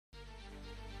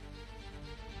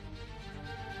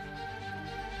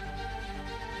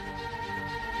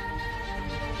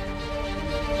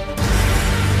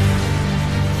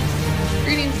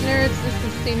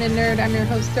Independent Nerd. I'm your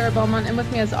host, Sarah Beaumont, and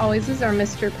with me, as always, is our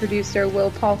Mr. Producer, Will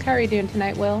Paul. How are you doing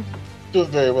tonight, Will? Doing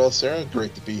very well, Sarah.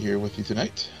 Great to be here with you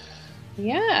tonight.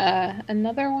 Yeah,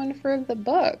 another one for the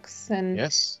books. And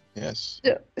Yes, yes.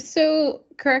 so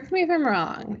correct me if I'm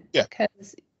wrong, Yeah,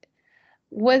 because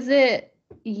was it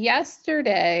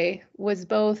yesterday was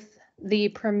both the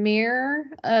premiere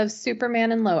of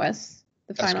Superman and Lois,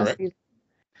 the that's final correct. season,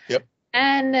 Yep.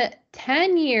 and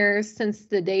 10 years since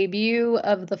the debut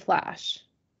of The Flash.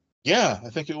 Yeah, I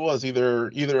think it was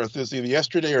either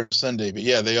yesterday or Sunday, but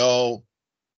yeah, they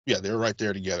were right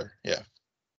there together. Yeah.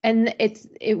 And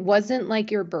it wasn't like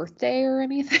your birthday or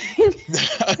anything.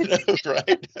 I know,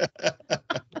 right?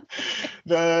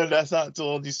 No, that's not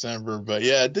until December, but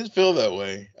yeah, it did feel that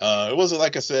way. It wasn't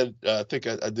like I said, I think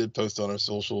I did post on our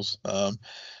socials.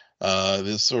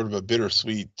 This sort of a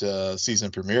bittersweet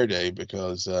season premiere day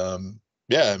because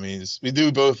yeah, I mean we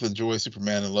do both enjoy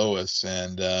Superman and Lois,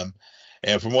 and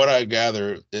from what I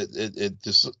gather, it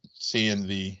just seeing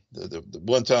the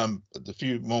one time, the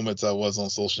few moments I was on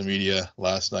social media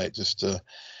last night just to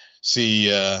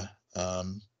see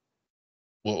um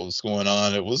what was going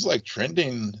on. It was like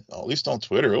trending, at least on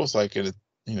Twitter. It was like you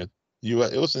know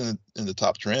it was in the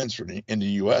top trends in the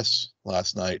US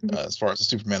last night as far as the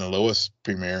Superman and Lois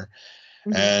premiere.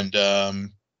 Mhm.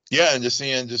 And yeah, and just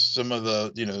seeing just some of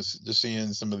the just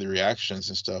seeing some of the reactions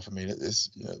and stuff. I mean, it's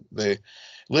they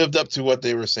lived up to what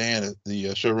they were saying, the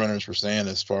showrunners were saying,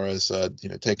 as far as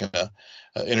taking a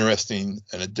interesting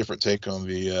and a different take on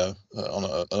the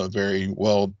on a very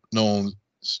well known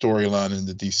storyline in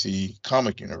the DC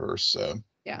comic universe. So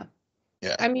Yeah.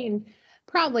 yeah. I mean,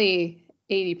 probably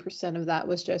 80% of that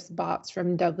was just bots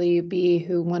from WB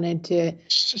who wanted to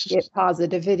get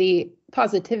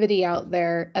positivity out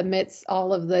there amidst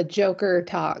all of the Joker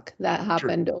talk that True.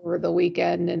 happened over the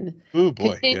weekend and Oh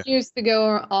boy, yeah, continues to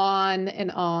go on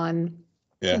and on.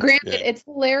 yeah, Granted, yeah, it's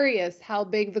hilarious how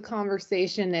big the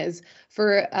conversation is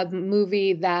for a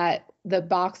movie that the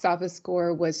box office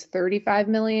score was 35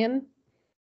 million.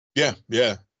 yeah,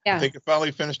 yeah. I Yeah. think it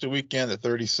finally finished the weekend at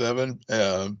 37,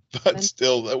 but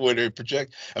still, that way they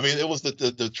project. I mean, it was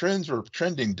the trends were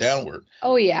trending downward,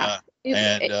 Oh yeah. uh, It,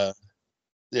 and it,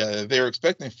 yeah, they were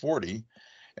expecting 40,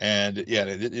 and yeah,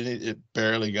 it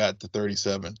barely got to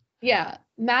 37. yeah.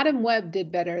 Madam Web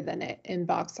did better than it in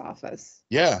box office.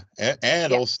 Yeah, and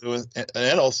Yeah. also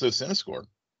Cinescore.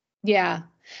 Yeah.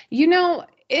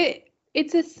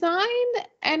 It's a sign,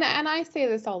 and I say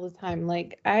this all the time,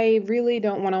 like I really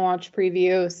don't want to watch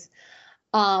previews.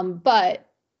 But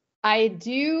I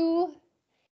do,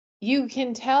 you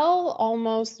can tell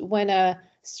almost when a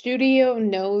studio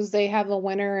knows they have a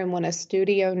winner and when a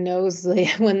studio knows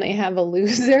when they have a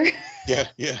loser. Yeah,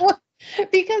 yeah,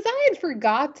 Because I had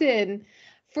forgotten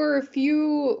for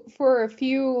a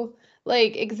few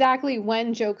like exactly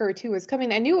when Joker 2 was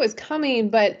coming. I knew it was coming,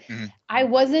 but mhm, I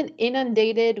wasn't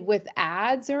inundated with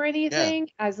ads or yeah, anything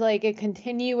as like a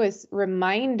continuous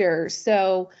reminder.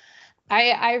 So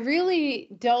I really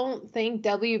don't think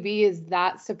WB is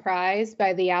that surprised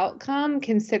by the outcome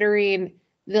considering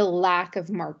the lack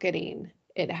of marketing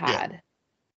it yeah. had.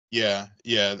 Yeah.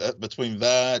 Between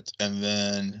that and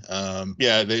then,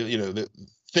 yeah, the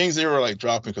things they were like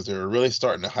dropping because they were really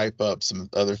starting to hype up some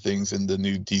other things in the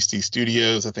new DC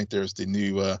studios. I think there's the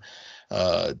new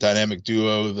dynamic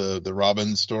duo, the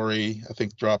Robin story. I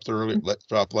think dropped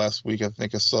last week. I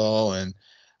think I saw, and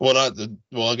well, not the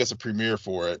well, I guess a premiere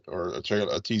for it or a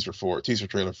teaser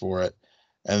trailer for it.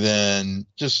 And then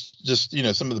just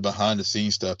some of the behind the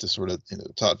scenes stuff to sort of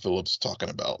Todd Phillips talking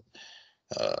about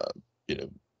uh, you know,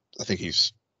 I think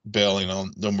he's bailing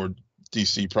on no more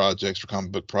DC projects or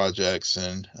comic book projects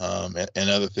and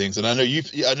other things. And I know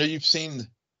you've seen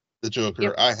the Joker.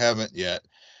 Yep. I haven't yet.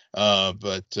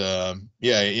 But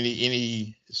yeah,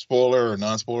 any spoiler or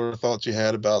non-spoiler thoughts you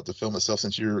had about the film itself,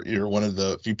 since you're one of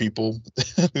the few people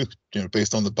who,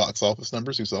 based on the box office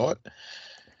numbers, who saw it?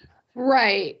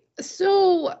 Right.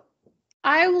 So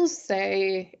I will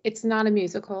say it's not a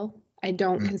musical. I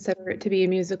don't Mm, consider it to be a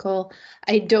musical.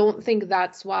 I don't think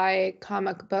that's why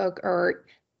comic book or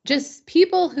just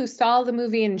people who saw the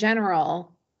movie in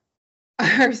general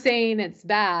are saying it's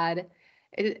bad.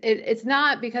 It's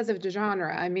not because of the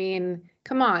genre. I mean,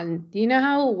 come on. Do you know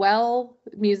how well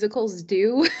musicals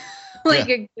do? yeah, Like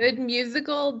a good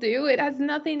musical do? It has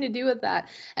nothing to do with that.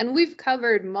 And we've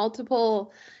covered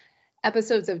multiple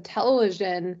episodes of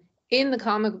television in the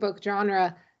comic book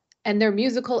genre, and their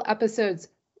musical episodes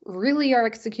really are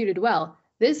executed well.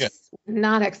 yeah. This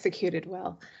not executed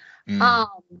well. Mm,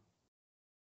 Um,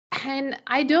 and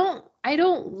I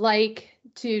don't like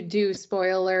to do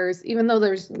spoilers, even though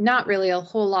there's not really a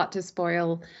whole lot to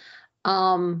spoil.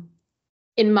 Um,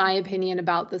 in my opinion,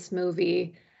 about this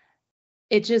movie.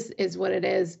 It just is what it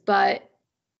is. But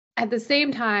at the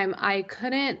same time, I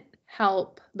couldn't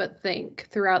help but think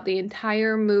throughout the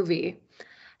entire movie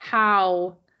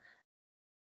how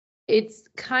it's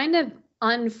kind of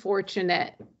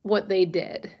unfortunate what they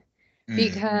did.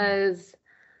 Because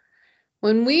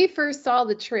when we first saw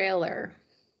the trailer,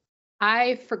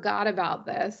 I forgot about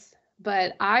this,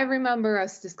 but I remember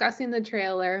us discussing the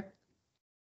trailer,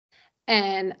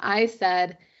 and I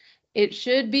said it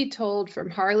should be told from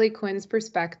Harley Quinn's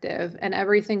perspective, and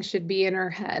everything should be in her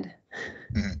head.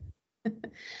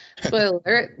 Spoiler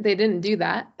alert, they didn't do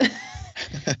that.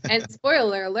 And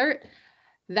spoiler alert,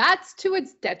 that's to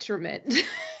its detriment.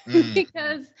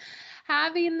 Because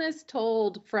having this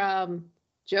told from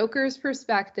Joker's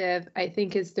perspective, I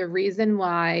think is the reason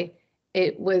why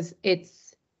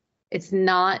it's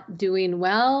not doing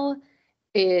well.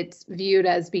 It's viewed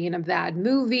as being a bad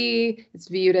movie. It's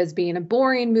viewed as being a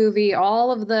boring movie.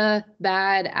 All of the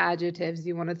bad adjectives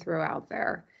you want to throw out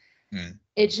there.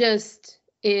 It just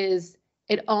is,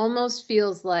 it almost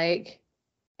feels like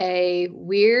a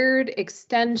weird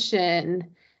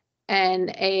extension and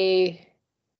a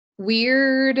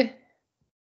weird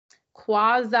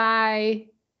quasi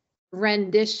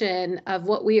rendition of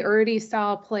what we already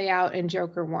saw play out in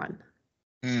Joker 1.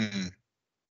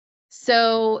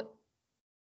 So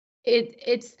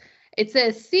it's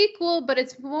a sequel, but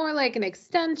it's more like an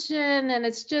extension, and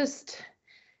it's just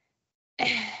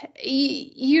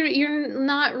you're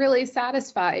not really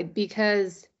satisfied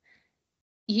because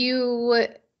you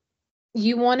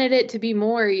wanted it to be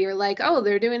more. You're like, oh,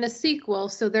 they're doing a sequel,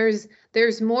 so there's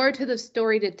more to the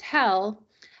story to tell.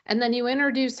 And then you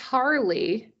introduce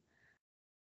Harley,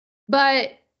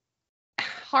 but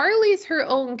Harley's her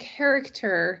own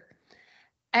character,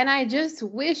 and I just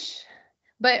wish,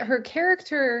 but her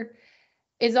character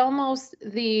is almost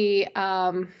the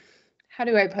how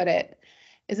do I put it?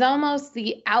 Is almost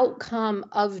the outcome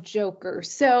of Joker.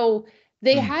 So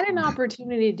they had an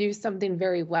opportunity to do something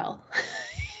very well.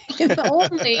 If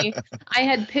only I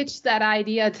had pitched that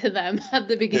idea to them at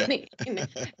the beginning.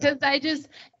 Because I just,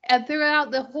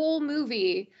 throughout the whole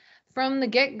movie, from the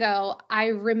get-go, I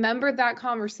remembered that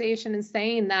conversation and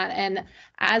saying that. And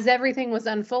as everything was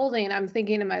unfolding, I'm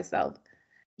thinking to myself,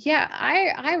 yeah,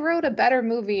 I wrote a better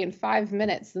movie in 5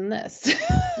 minutes than this.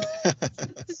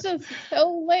 It's just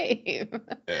so lame.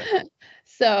 Yeah.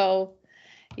 So,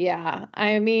 yeah,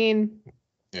 I mean,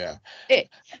 yeah.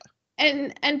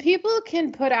 And people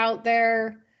can put out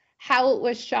there how it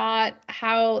was shot,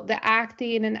 how the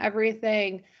acting and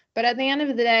everything, but at the end of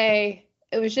the day,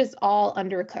 it was just all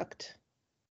undercooked.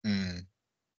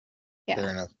 Yeah. Fair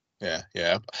enough.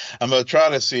 Yeah. I'm gonna try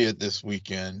to see it this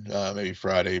weekend, maybe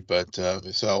Friday, but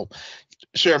so I'll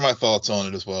share my thoughts on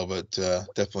it as well. But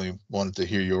definitely wanted to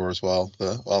hear yours while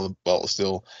it's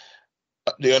still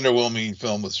the underwhelming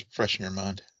film was fresh in your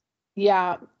mind.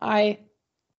 Yeah, I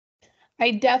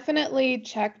definitely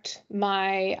checked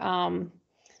my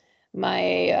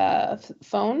my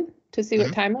phone to see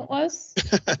what time it was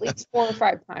at least 4 or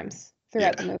 5 times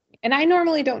throughout the movie, and I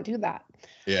normally don't do that.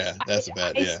 Yeah, that's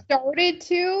bad. I started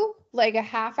to like a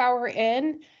half hour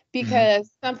in because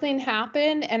something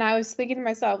happened, and I was thinking to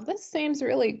myself, this seems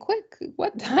really quick.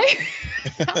 What time?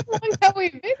 How long have we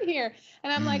been here?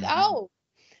 And I'm like, oh,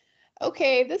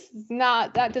 okay,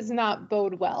 that does not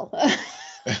bode well.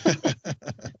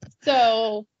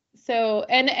 So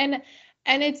and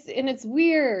it's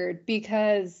weird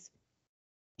because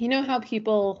you know how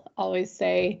people always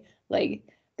say, like,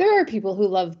 there are people who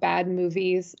love bad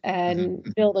movies and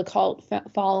build a cult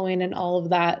following and all of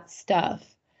that stuff.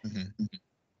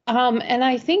 And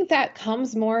I think that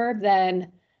comes more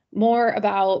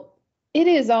about, it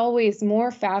is always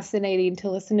more fascinating to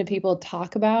listen to people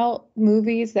talk about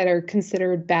movies that are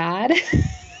considered bad.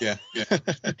 Yeah.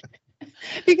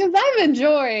 Because I've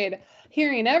enjoyed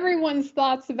hearing everyone's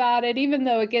thoughts about it, even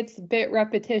though it gets a bit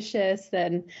repetitious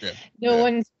and no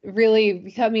one's really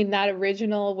becoming that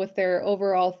original with their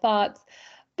overall thoughts.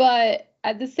 But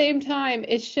at the same time,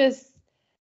 it's just,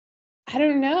 I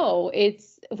don't know.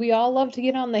 We all love to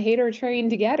get on the hater train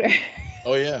together.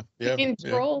 Oh yeah. And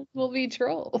trolls will be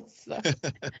trolls. So.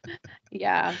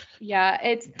 Yeah.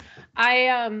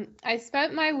 I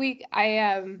spent my week.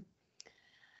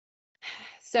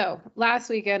 So last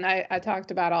weekend, I talked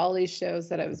about all these shows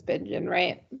that I was binging,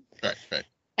 right? Right.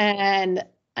 And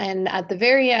at the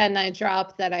very end, I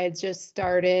dropped that I had just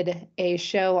started a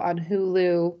show on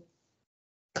Hulu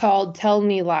called Tell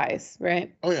Me Lies,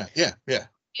 right? Oh yeah.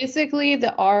 Basically,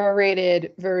 the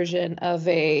R-rated version of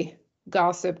a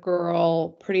Gossip Girl,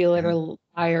 Pretty Little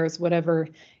Liars, whatever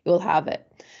you'll have it.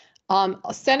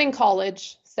 Set in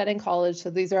college, set in college, so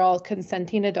these are all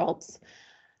consenting adults.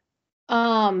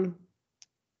 But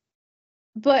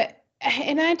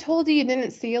and I told you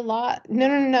didn't see a lot.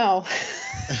 No.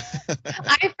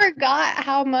 I forgot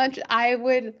how much I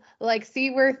would like see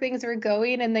where things were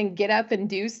going and then get up and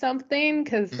do something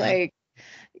because like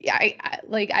yeah,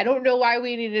 I don't know why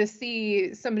we needed to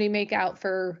see somebody make out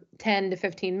for 10 to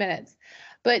 15 minutes.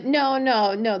 But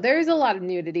no, there's a lot of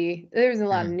nudity. There's a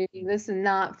lot of nudity. This is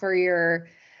not for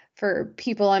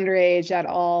people underage at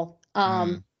all.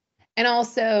 And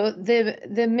also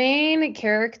the main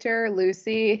character,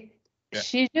 Lucy,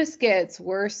 she just gets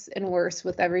worse and worse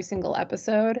with every single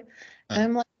episode. And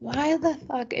I'm like, why the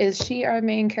fuck is she our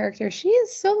main character? She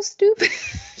is so stupid.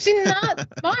 She's not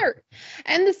smart.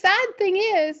 And the sad thing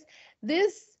is,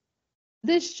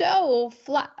 this show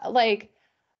like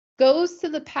goes to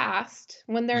the past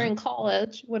when they're in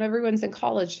college, when everyone's in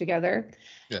college together,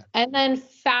 and then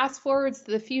fast forwards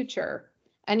to the future.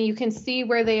 And you can see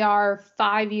where they are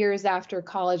 5 years after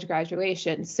college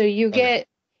graduation. So you get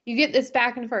this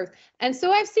back and forth. And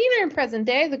so I've seen her in present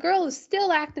day. The girl is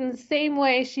still acting the same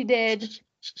way she did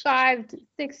 5 to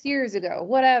 6 years ago,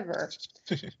 whatever.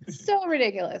 So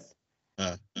ridiculous.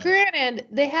 Granted,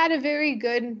 they had a very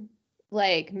good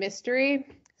like mystery.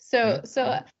 So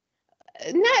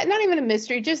not even a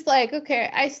mystery, just like, okay,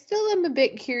 I still am a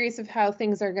bit curious of how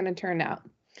things are going to turn out.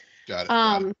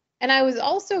 Got it. And I was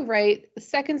also right. The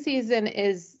second season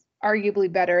is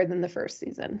arguably better than the first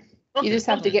season. Okay, you just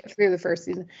have to get through the first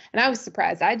season. And I was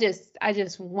surprised. I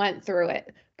just went through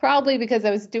it. Probably because I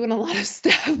was doing a lot of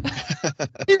stuff.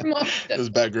 There's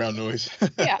background noise.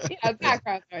 yeah,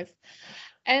 background noise.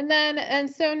 And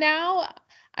so now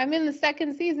I'm in the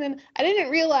second season. I didn't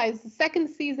realize the second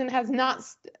season has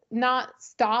not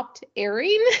stopped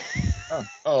airing.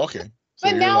 Oh, okay. So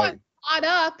but now I'm caught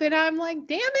up and I'm like,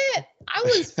 damn it, I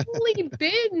was fully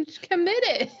binge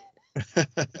committed.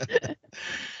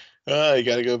 You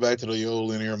got to go back to the old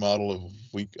linear model of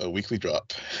a weekly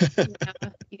drop.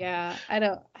 yeah, I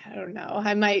don't know.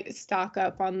 I might stock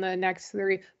up on the next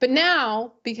 3. But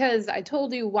now, because I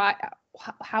told you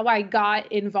how I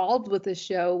got involved with the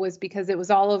show was because it was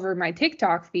all over my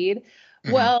TikTok feed.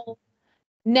 Well,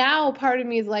 now part of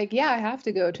me is like, yeah, I have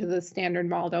to go to the standard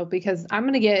model because I'm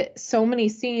going to get so many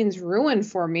scenes ruined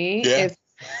for me.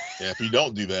 If you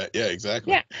don't do that. Yeah,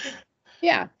 exactly.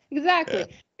 Yeah, exactly.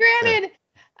 Granted,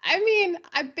 I mean,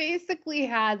 I basically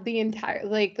had the entire,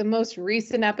 like the most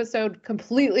recent episode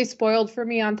completely spoiled for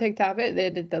me on TikTok.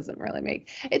 It doesn't really make,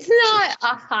 it's not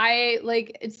a high,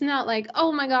 like, it's not like,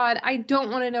 oh my God, I don't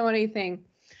want to know anything.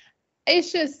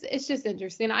 It's just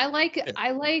interesting. I like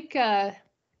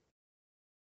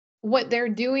what they're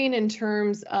doing in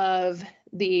terms of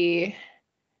this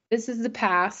is the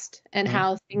past and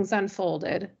how things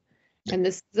unfolded. And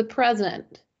this is the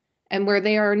present and where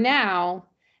they are now.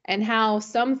 And how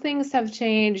some things have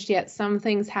changed, yet some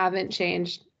things haven't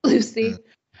changed, Lucy.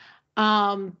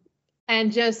 And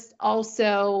just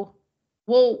also,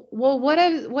 well, what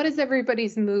is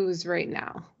everybody's moves right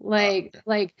now? Like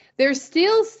there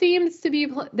still seems to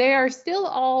be, they are still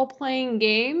all playing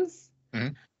games,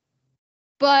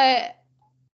 but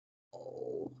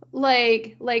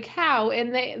like how?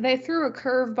 And they threw a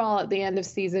curveball at the end of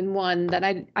season 1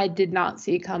 that I did not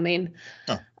see coming.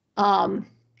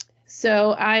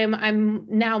 So I'm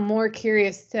now more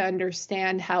curious to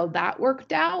understand how that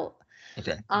worked out.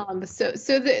 Okay.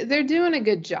 So they're doing a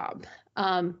good job.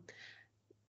 But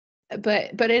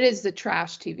it is the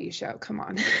trash TV show. Come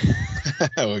on.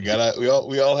 we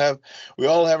all have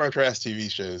our trash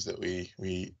TV shows that we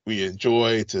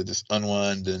enjoy to just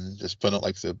unwind and just put on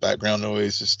like the background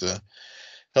noise just to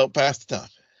help pass the time.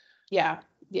 Yeah.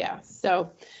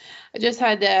 So I just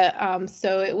had to,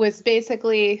 so it was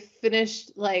basically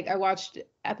finished, like I watched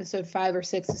episode 5 or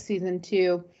 6 of season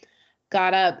 2,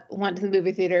 got up, went to the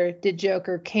movie theater, did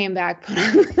Joker, came back, put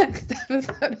on the next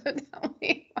episode of Tell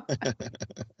Me.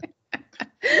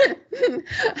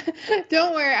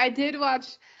 Don't worry, I did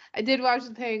watch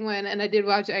The Penguin and I did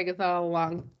watch Agatha All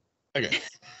Along. Okay.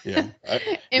 Yeah.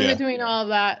 Between all of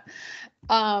that.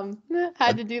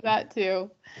 Had to do that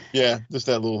too. Yeah, just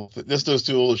those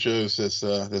 2 little shows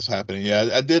that's happening.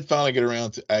 Yeah, I did finally get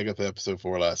around to Agatha episode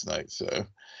 4 last night. So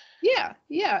yeah.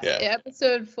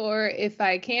 Episode 4. If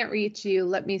I can't reach you,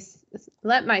 let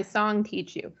my song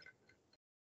teach you.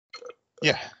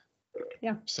 Yeah.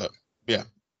 So yeah.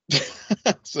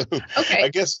 So okay. I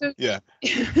guess yeah.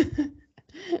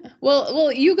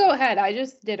 Well, you go ahead. I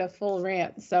just did a full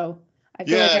rant, so.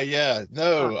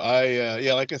 No,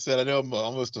 like I said, I know I'm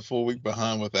almost a full week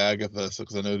behind with Agatha,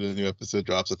 because I know the new episode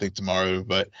drops, I think tomorrow.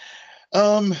 But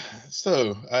Um,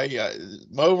 so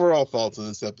my overall thoughts on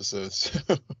this episode. So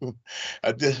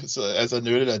as I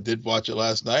noted, I did watch it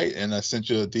last night, and I sent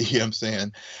you a DM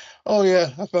saying, "Oh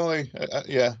yeah, I finally,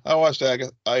 yeah, I watched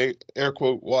Agatha. I air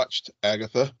quote watched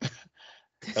Agatha."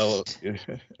 Hello,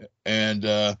 and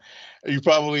you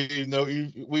probably know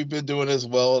we've been doing this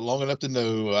well long enough to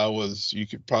know you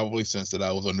could probably sense that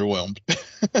I was underwhelmed.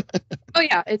 Oh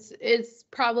yeah, it's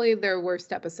probably their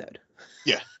worst episode.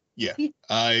 Yeah, yeah.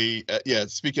 Yeah.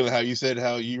 Speaking of how you said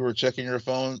how you were checking your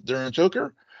phone during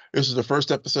Joker, this is the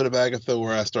first episode of Agatha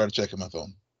where I started checking my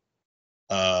phone.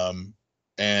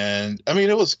 And I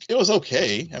mean it was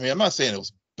okay. I mean, I'm not saying it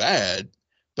was bad,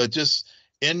 but just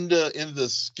in the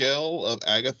scale of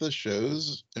Agatha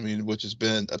shows, I mean, which has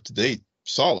been up to date,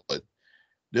 solid.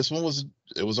 This one was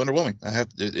underwhelming.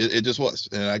 It just was,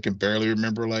 and I can barely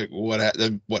remember like what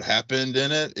happened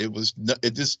in it.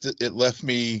 It left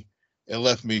me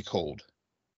cold.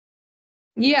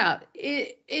 Yeah,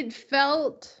 it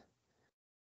felt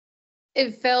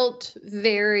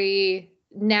very,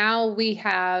 now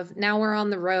we're on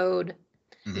the road.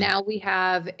 Mhm. Now we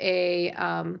have a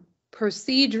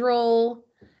procedural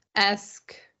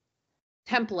esque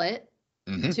template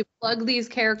Mhm. to plug these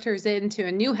characters into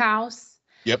a new house.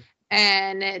 Yep.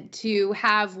 And to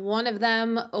have one of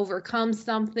them overcome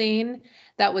something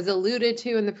that was alluded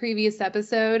to in the previous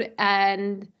episode,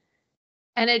 and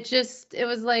it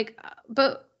was like,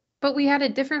 but we had a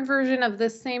different version of the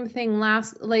same thing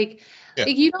last, like, Yeah.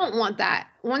 like you don't want that.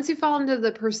 Once you fall into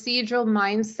the procedural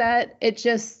mindset, it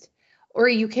just, or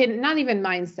you can, not even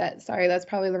mindset, sorry, that's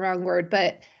probably the wrong word,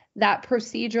 but that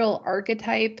procedural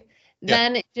archetype, Yeah.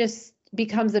 then it just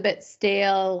becomes a bit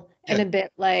stale and Yeah. a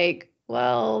bit like,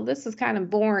 well, this is kind of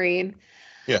boring.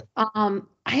 Yeah.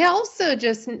 I also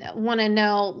just want to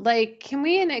know, like, can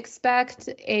we expect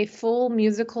a full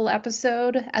musical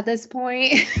episode at this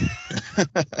point?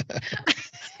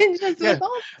 Just Yeah. with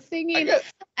all the singing,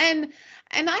 guess. and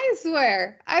I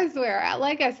swear,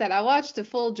 like I said, I watched a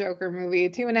full Joker movie,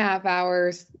 2.5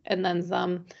 hours, and then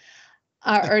some,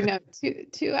 or no,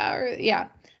 2 hours, yeah.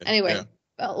 Anyway,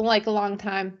 like a long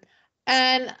time.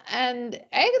 And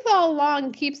Agatha All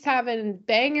Along keeps having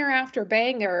banger after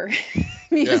banger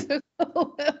musical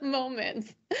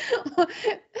moments.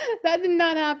 That did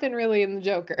not happen really in the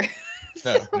Joker.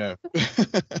 No, no.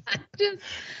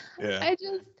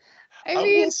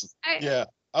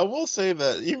 I will say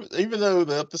that even though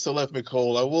the episode left me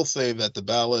cold, I will say that the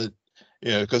ballad,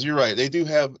 because you're right, it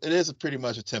is pretty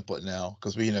much a template now.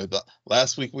 Because the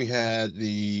last week we had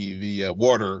the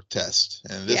water test,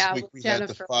 and this week we had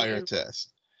the fire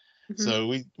test. Mm-hmm. So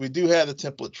we do have the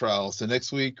template trials. So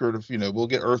next week, or we'll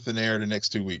get Earth and Air the next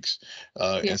 2 weeks,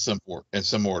 in some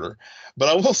order. But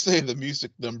I will say the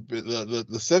music, the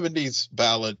 70s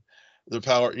ballad, the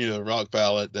power, rock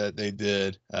ballad that they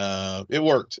did, it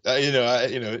worked.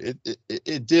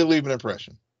 It did leave an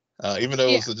impression, even though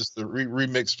it was just the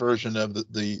remixed version of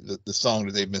the song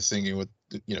that they've been singing with,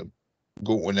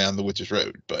 going down the Witch's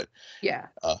Road. But yeah.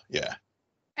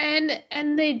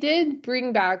 And they did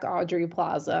bring back Audrey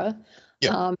Plaza,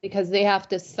 because they have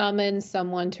to summon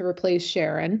someone to replace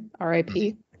Sharon,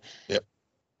 R.I.P. Yep.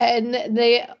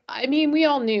 And we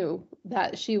all knew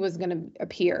that she was going to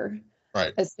appear.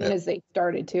 Right. As soon as they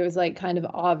started to. It was like kind of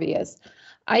obvious.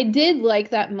 I did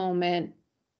like that moment.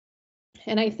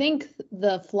 And I think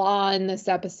the flaw in this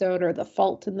episode, or the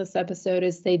fault in this episode,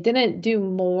 is they didn't do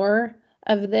more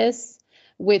of this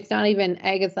with not even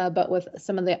Agatha, but with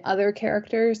some of the other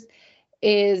characters,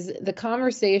 is the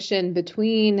conversation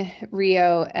between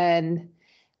Rio and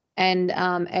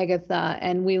Agatha.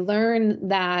 And we learn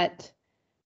that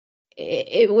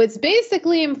it was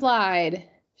basically implied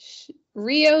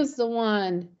Rio's the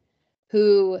one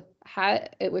who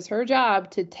it was her job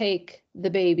to take the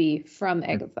baby from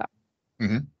Agatha.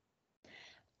 Mm-hmm.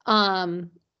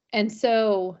 And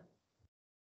so,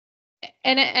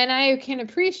 and I can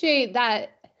appreciate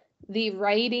that the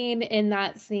writing in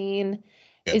that scene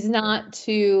is not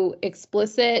too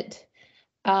explicit.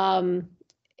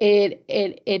 It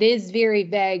is very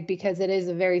vague because it is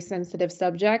a very sensitive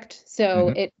subject.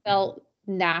 So it felt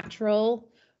natural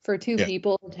for two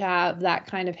people to have that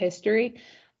kind of history.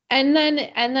 And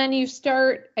then you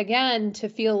start again to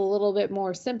feel a little bit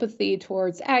more sympathy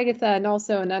towards Agatha, and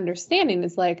also an understanding.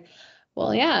 It's like,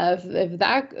 well, yeah, if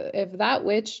that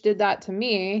witch did that to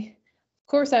me, of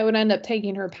course I would end up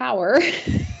taking her power.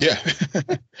 Yeah.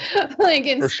 Like,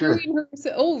 and screwing her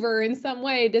over in some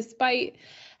way, despite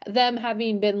them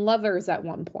having been lovers at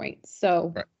one point.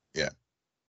 So right.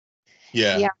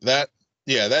 Yeah.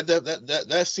 Yeah,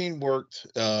 that scene worked.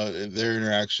 Their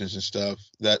interactions and stuff.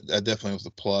 That definitely was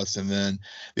a plus. And then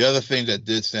the other thing that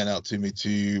did stand out to me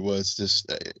too was this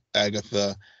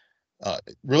Agatha.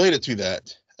 Related to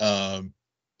that,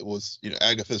 was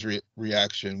Agatha's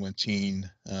reaction when Teen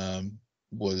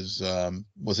was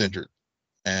injured,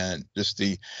 and just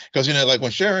because like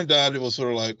when Sharon died, it was sort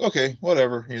of like, okay,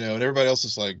 whatever, and everybody else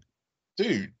is like,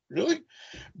 dude, really?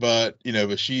 But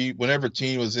whenever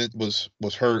Teen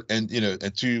was hurt, and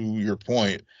and to your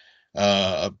point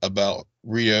about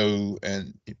Rio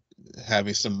and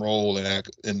having some role in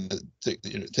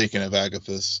the taking of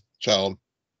Agatha's child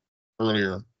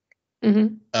earlier.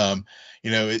 Mm-hmm.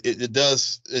 It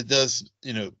does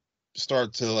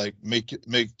start to like make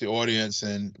the audience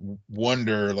and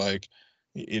wonder, like,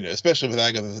 especially with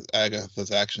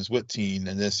Agatha's actions with Teen,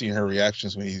 and then seeing her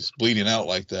reactions when he's bleeding out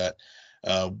like that.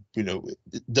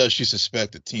 Does she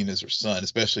suspect that Teen is her son,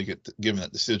 especially given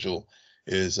that the sigil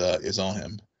is on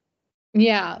him?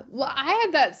 Yeah, well, I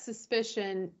had that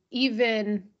suspicion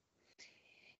even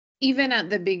at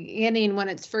the beginning when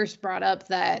it's first brought up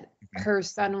that her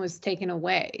son was taken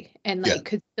away and like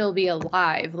could still be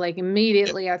alive. Like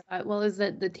immediately I thought, well, is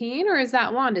it the Teen or is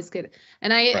that Wanda's kid?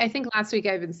 And I think last week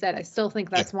I even said I still think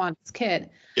that's Wanda's kid.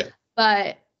 Yeah.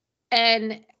 But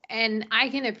and I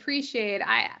can appreciate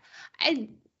I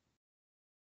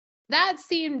that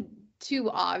seemed too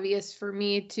obvious for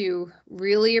me to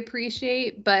really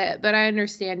appreciate, but I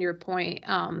understand your point.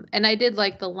 And I did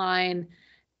like the line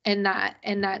and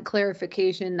that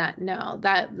clarification that no,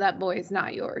 that boy is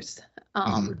not yours.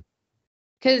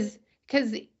 Because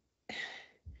it's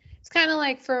kind of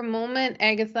like for a moment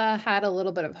Agatha had a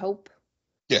little bit of hope.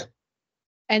 Yeah.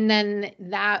 And then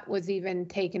that was even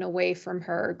taken away from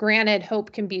her. Granted,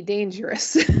 hope can be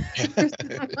dangerous for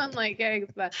someone like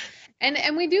Agatha.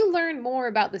 And we do learn more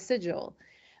about the sigil.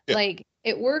 Yeah. Like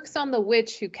it works on the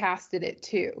witch who casted it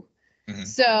too. Mm-hmm.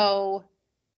 So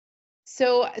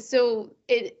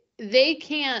they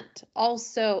can't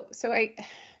also, it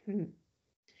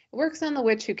works on the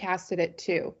witch who casted it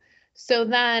too. So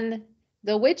then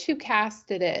the witch who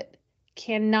casted it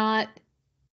cannot,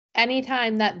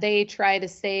 anytime that they try to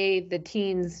say the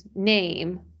Teen's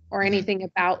name or anything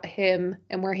about him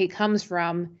and where he comes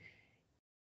from,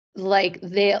 like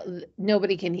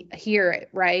nobody can hear it,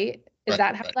 right? Is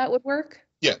that how that would work?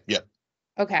 Yeah.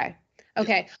 Okay.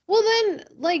 Well then,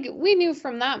 like we knew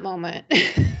from that moment.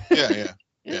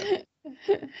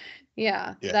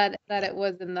 Yeah, that it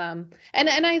wasn't them.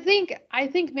 And I think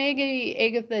maybe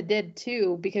Agatha did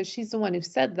too, because she's the one who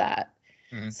said that.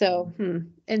 Mm-hmm. So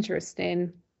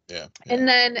interesting. Yeah. And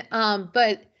then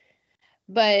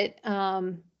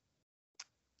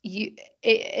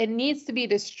it needs to be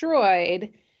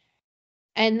destroyed,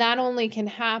 and that only can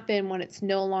happen when it's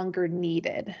no longer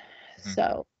needed.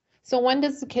 Mm-hmm. So when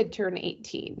does the kid turn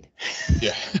 18?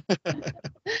 Yeah.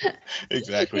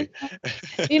 Exactly.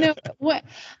 What?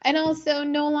 And also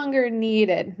no longer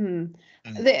needed.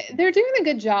 Mm-hmm. They're doing a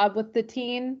good job with the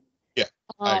Teen. Yeah,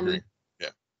 I agree.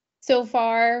 Yeah. So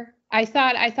far, I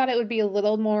thought it would be a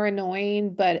little more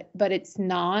annoying, but it's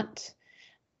not.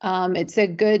 It's a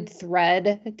good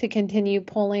thread to continue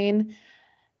pulling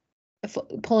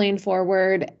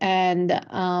forward,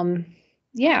 and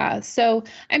yeah. So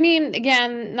I mean,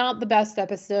 again, not the best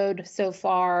episode so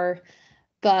far,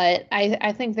 but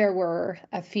I think there were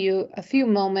a few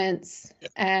moments,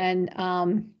 and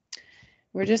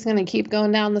we're just going to keep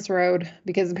going down this road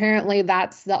because apparently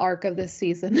that's the arc of this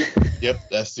season. Yep,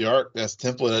 that's the arc. That's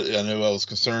template. I know I was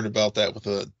concerned about that with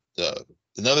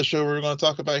another show we're going to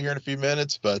talk about here in a few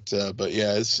minutes, but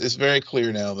yeah, it's very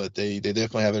clear now that they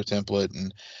definitely have their template,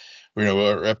 and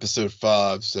we're episode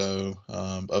 5, so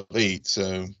of 8,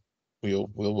 so we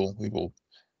will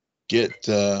get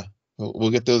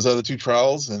we'll get those other 2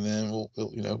 trials, and then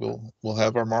we'll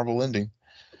have our Marvel ending.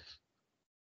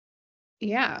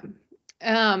 Yeah.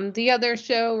 The other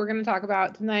show we're going to talk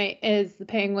about tonight is The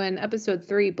Penguin, episode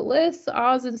 3, Bliss.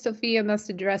 Oz and Sophia must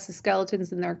address the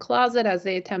skeletons in their closet as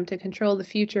they attempt to control the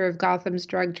future of Gotham's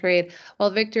drug trade,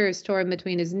 while Victor is torn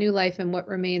between his new life and what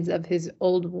remains of his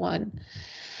old one.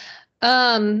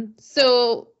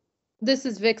 So this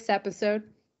is Vic's episode.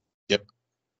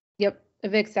 Yep, a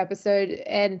Vic's episode,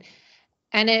 and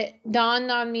it dawned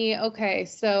on me, okay,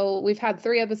 so we've had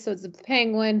 3 episodes of The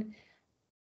Penguin.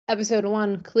 Episode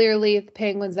 1, clearly the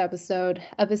Penguin's episode.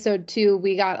 Episode 2,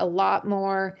 we got a lot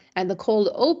more, and the cold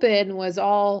open was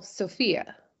all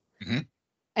Sophia. Mm-hmm.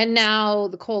 And now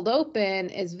the cold open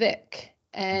is Vic,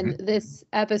 and this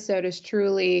episode is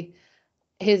truly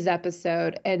his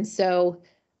episode. And so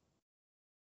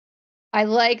I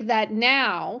like that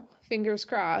now, fingers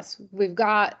crossed, we've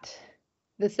got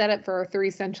the setup for our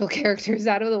three central characters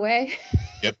out of the way.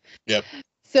 Yep. Yep.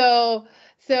 So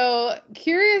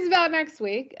curious about next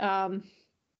week.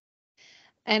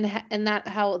 And that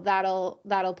how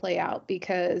that'll play out,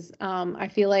 because I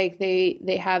feel like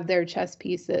they have their chess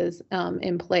pieces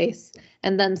in place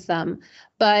and then some.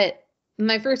 But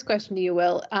my first question to you,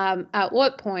 Will, at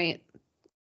what point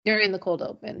during the cold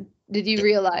open did you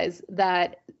realize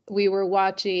that we were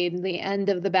watching the end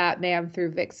of the Batman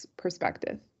through Vic's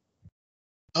perspective?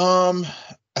 I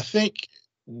think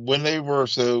when they were,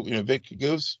 so, Vic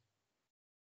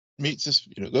meets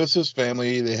goes to his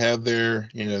family. They have their,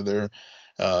 inside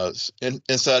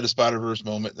the Spider-Verse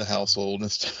moment in the household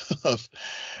and stuff.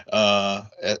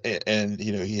 And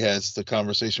he has the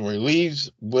conversation where he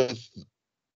leaves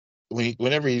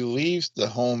whenever he leaves the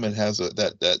home and has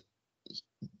that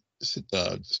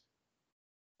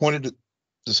pointed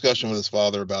discussion with his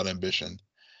father about ambition.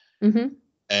 Mm-hmm.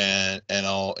 And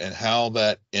how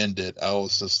that ended. I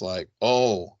was just like,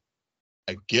 oh,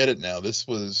 I get it now. This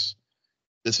was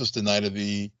the night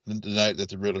that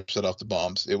the Riddler set off the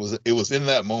bombs. It was in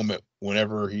that moment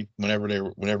whenever he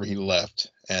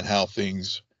left, and how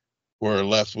things were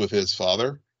left with his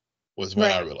father was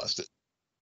when I realized it.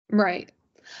 Right.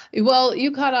 Well,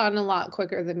 you caught on a lot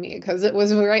quicker than me, because it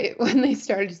was right when they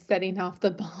started setting off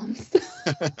the bombs.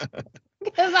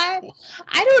 Because I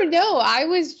don't know. I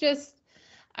was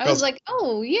like,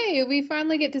 oh yay, we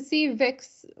finally get to see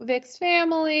Vic's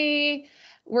family.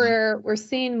 We're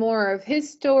seeing more of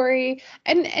his story.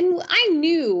 And I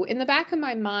knew in the back of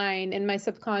my mind, in my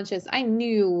subconscious, I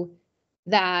knew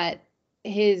that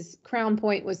his crown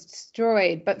point was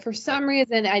destroyed. But for some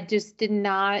reason, I just did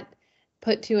not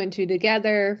put two and two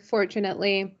together,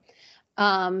 fortunately.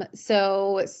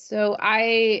 So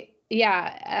I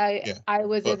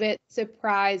was a bit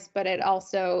surprised, but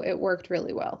it worked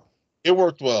really well. It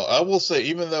worked well. I will say,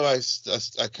 even though I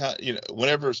kind of,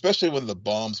 whenever, especially when the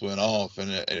bombs went off and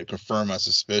it confirmed my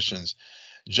suspicions,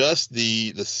 just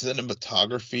the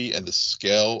cinematography and the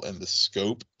scale and the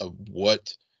scope of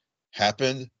what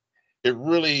happened, it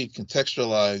really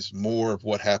contextualized more of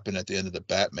what happened at the end of the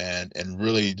Batman, and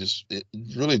it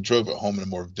really drove it home in a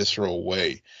more visceral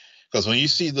way. Because when you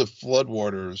see the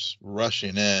floodwaters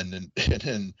rushing in, and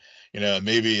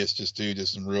maybe it's just due to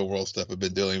some real world stuff I've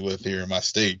been dealing with here in my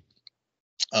state.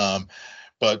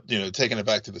 But taking it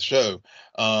back to the show,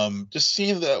 just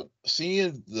seeing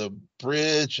the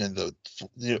bridge and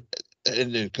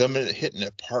and then coming and hitting an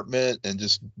apartment and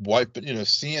just wiping,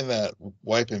 seeing that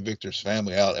wiping Victor's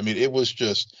family out. I mean, it was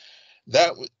just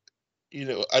that,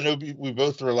 I know we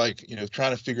both were like,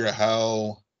 trying to figure out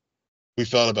how we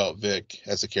felt about Vic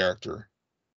as a character.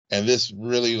 And this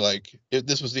really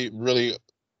really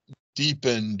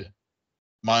deepened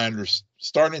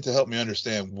starting to help me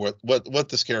understand what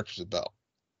this character's about.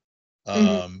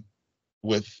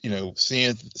 With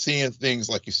seeing things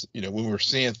like when we're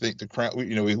seeing the crown,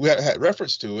 we had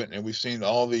reference to it, and we've seen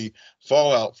all the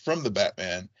fallout from the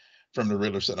Batman, from the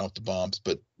Riddler setting off the bombs,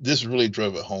 but this really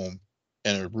drove it home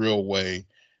in a real way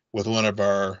with one of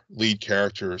our lead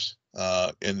characters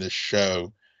in this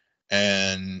show.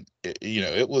 And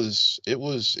it was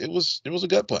a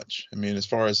gut punch. I mean, as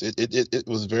far as it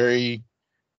was very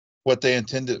what they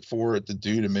intended for it to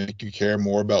do, to make you care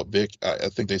more about Vic. I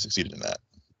think they succeeded in that.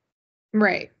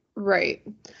 Right.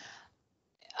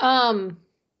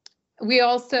 We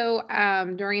also,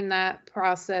 during that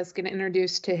process, get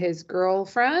introduced to his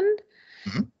girlfriend,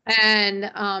 and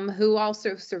who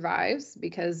also survives,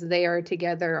 because they are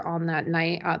together on that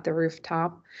night at the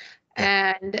rooftop.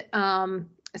 Yeah. And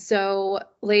so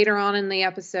later on in the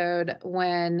episode,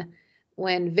 when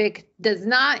Vic does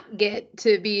not get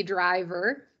to be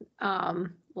driver,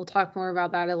 we'll talk more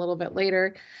about that a little bit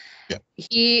later. Yeah.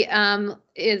 He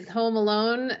is home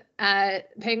alone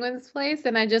at Penguin's place,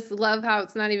 and I just love how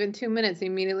it's not even 2 minutes. He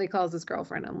immediately calls his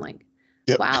girlfriend. I'm like,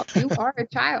 wow, you are a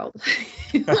child.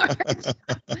 You are a child.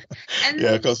 And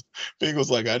yeah, because Penguin's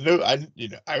like, I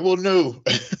will know.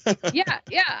 yeah.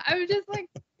 I was just like,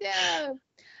 yeah,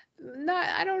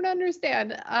 I don't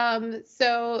understand.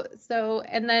 So,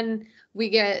 and then we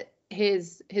get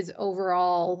his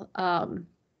overall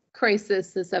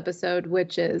crisis this episode,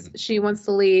 which is she wants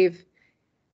to leave,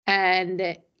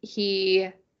 and he,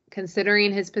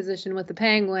 considering his position with the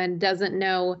Penguin, doesn't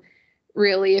know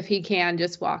really if he can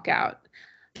just walk out.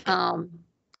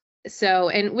 So,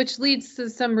 and which leads to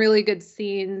some really good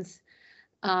scenes,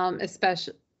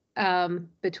 especially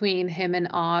between him and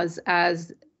Oz,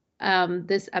 as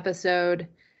this episode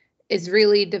is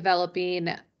really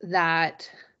developing that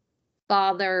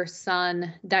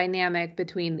father-son dynamic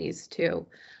between these two,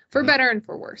 for better and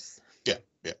for worse. Yeah.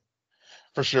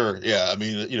 For sure. Yeah. I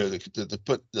mean, the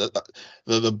put the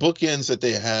bookends that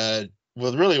they had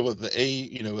with really with the A,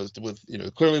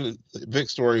 with clearly the big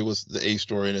story was the A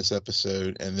story in this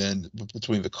episode, and then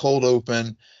between the cold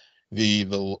open, the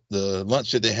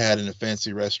lunch that they had in a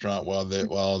fancy restaurant while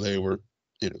they were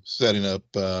setting up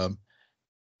um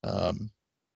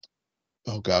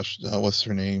oh gosh, what's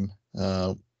her name,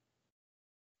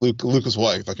 Luca's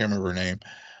wife, I can't remember her name,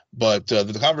 but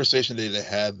the conversation they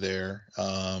had there,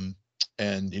 and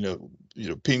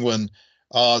Penguin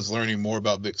Oz learning more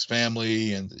about Vic's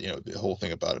family, and the whole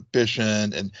thing about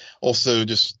ambition, and also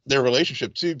just their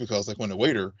relationship too, because like when the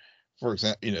waiter, for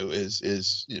example,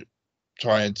 is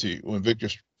trying to, when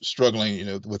Victor's struggling,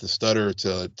 with the stutter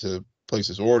to place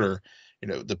his order,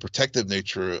 the protective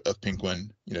nature of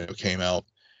Penguin, came out,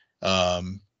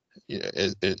 um,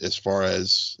 as far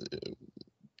as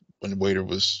when the waiter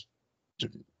was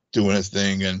doing his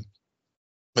thing.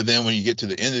 But then when you get to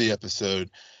the end of the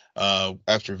episode,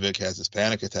 after Vic has his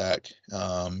panic attack,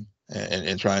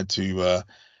 and trying to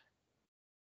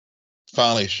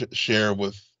finally share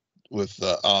with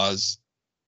Oz,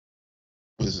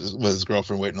 with his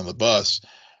girlfriend waiting on the bus,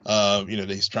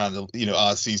 he's trying to,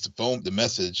 Oz sees the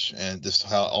message, and just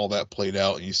how all that played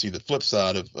out, and you see the flip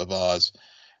side of Oz,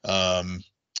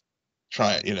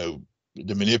 trying,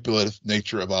 the manipulative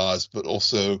nature of Oz, but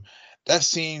also that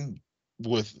scene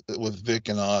with Vic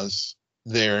and Oz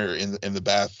there in the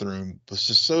bathroom was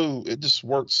just it just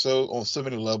worked so on so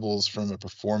many levels from a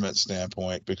performance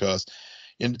standpoint, because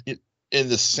in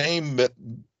the same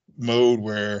mode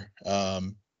where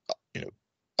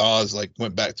Oz like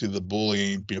went back to the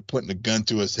bullying, putting a gun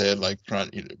to his head, like trying,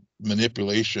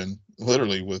 manipulation,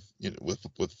 literally with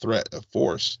with threat of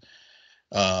force.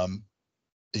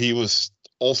 He was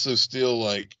also still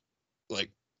like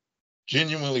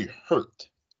genuinely hurt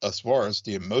as far as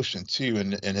the emotion too,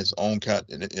 in his own kind,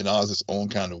 in Oz's own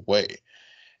kind of way,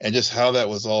 and just how that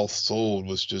was all sold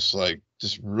was just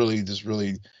really,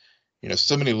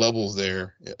 so many levels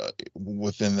there,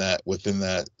 within that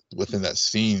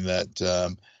scene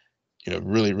that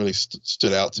really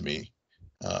stood out to me,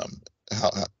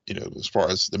 how as far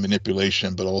as the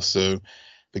manipulation, but also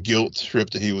the guilt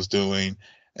trip that he was doing,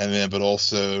 and then but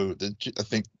also I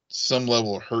think some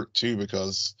level of hurt too,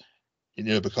 because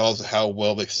because of how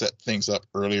well they set things up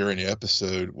earlier in the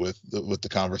episode with the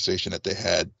conversation that they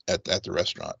had at the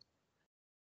restaurant.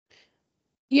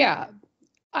 Yeah,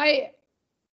 I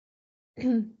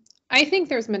I think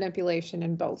there's manipulation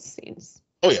in both scenes.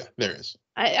 Oh yeah, there is.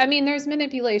 I mean, there's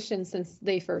manipulation since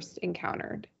they first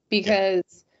encountered,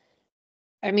 because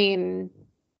I mean,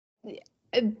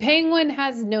 Penguin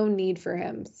has no need for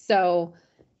him, so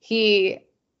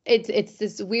it's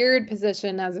this weird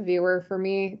position as a viewer for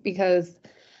me, because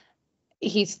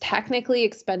he's technically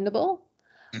expendable,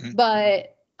 Mm-hmm.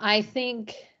 but I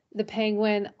think the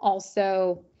Penguin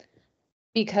also,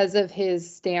 because of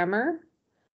his stammer,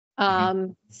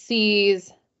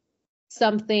 sees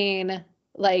something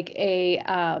like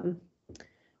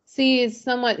sees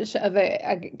somewhat of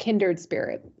a kindred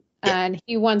spirit, and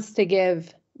he wants to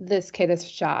give this kid a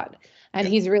shot, and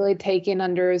he's really taken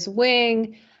under his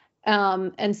wing,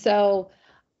 and so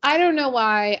I don't know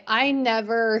why I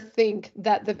never think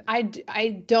that I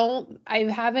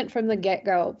haven't from the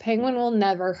get-go. Penguin will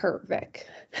never hurt Vic.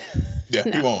 Yeah,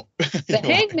 No. he won't. The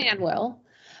Hangman will,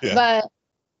 but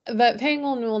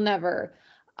Penguin will never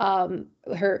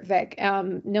hurt Vic,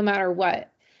 no matter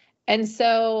what. And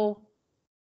so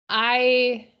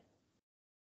I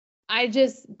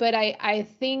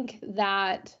think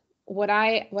that what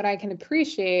I can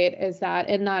appreciate is that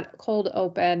in that cold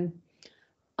open,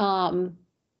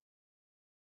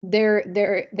 there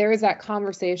is that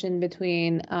conversation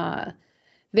between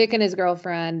Vic and his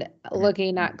girlfriend,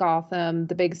 looking at Gotham,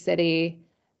 the big city,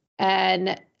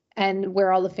 and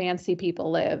where all the fancy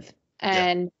people live.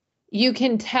 And you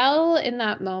can tell in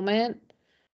that moment,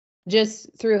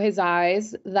 just through his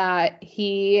eyes, that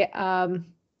he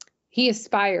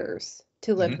aspires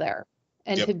to live there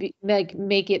and to be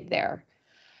make it there.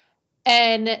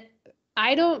 And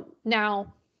I don't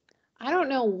know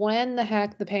when the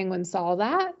heck the Penguin saw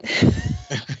that,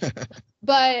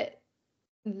 but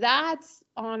that's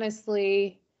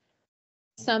honestly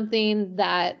something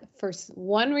that for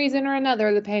one reason or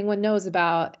another the Penguin knows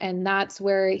about, and that's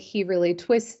where he really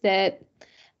twists it,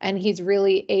 and he's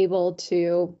really able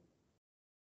to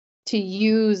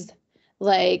use,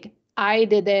 like, I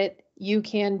did it, you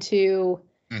can too,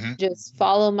 just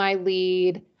follow my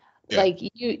lead, like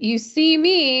you see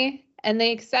me and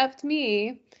they accept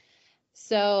me,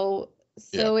 so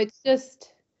it's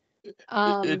just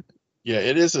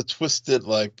it is a twisted,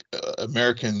 like,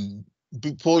 American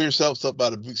pull yourselves up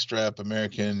out of bootstrap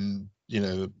American,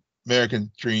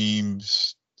 American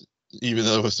dreams, even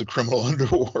though it's the criminal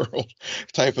underworld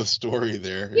type of story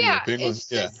there. Yeah, Penguins,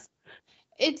 yeah.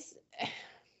 It's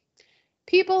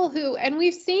people who, and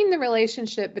we've seen the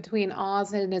relationship between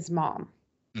Oz and his mom.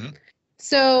 Mm-hmm.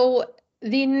 So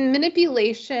the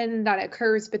manipulation that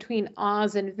occurs between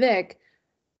Oz and Vic,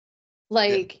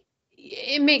 like,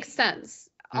 it makes sense.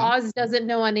 Mm-hmm. Oz doesn't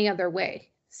know any other way.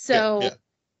 So,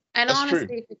 and that's honestly,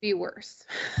 true. it could be worse.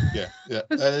 Yeah,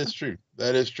 that is true.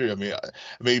 That is true. I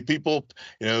mean, people,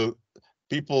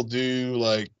 people do,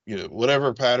 like,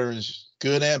 whatever patterns,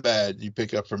 good and bad, you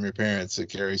pick up from your parents. It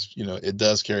carries, it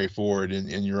does carry forward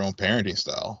in your own parenting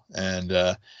style,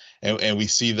 and we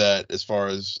see that as far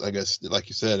as, I guess, like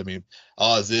you said. I mean,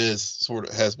 Oz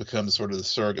has become sort of the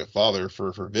surrogate father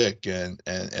for Vic, and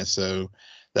so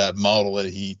that model that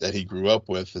he grew up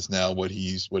with is now what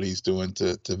he's doing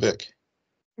to Vic.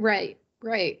 Right.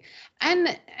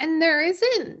 And there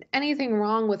isn't anything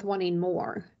wrong with wanting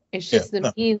more. It's just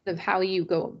the means of how you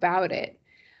go about it.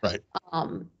 Right.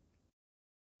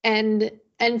 And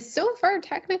so far,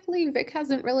 technically, Vic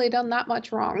hasn't really done that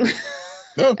much wrong.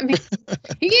 No. I mean,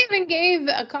 he even gave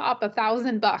a cop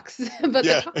 $1,000, but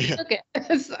the cop took it.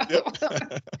 So,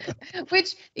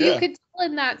 which you could tell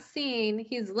in that scene,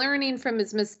 he's learning from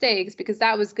his mistakes, because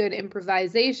that was good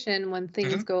improvisation when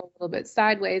things go a little bit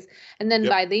sideways. And then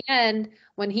by the end,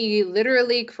 when he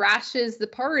literally crashes the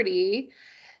party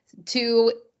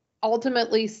to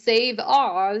ultimately save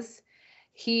Oz,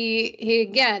 he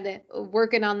again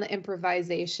working on the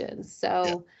improvisation.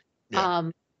 So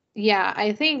I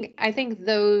think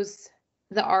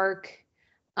the arc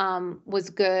was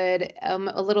good,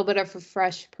 a little bit of a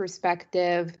fresh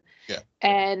perspective,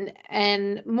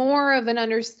 and more of an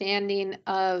understanding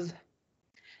of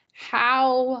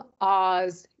how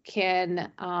Oz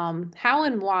can how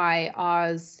and why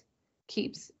Oz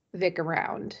keeps Vic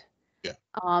around.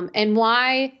 And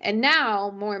why, and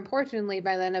now, more importantly,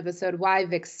 by the end of the episode, why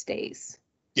Vic stays.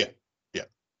 Yeah.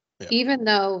 Even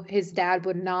though his dad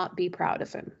would not be proud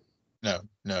of him. No.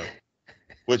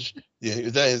 Which,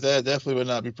 his dad definitely would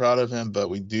not be proud of him,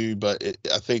 but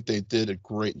I think they did a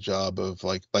great job of,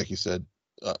 like you said,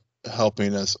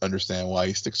 helping us understand why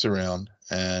he sticks around.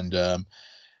 But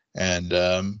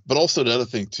also the other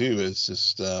thing too is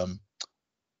just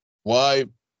why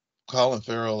Colin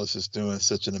Farrell is just doing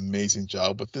such an amazing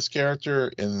job with this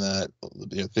character, in that,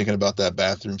 thinking about that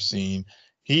bathroom scene,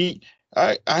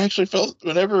 I actually felt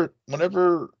whenever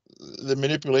the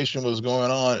manipulation was going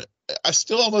on, I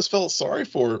still almost felt sorry I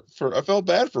felt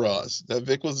bad for Oz, that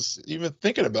Vic was even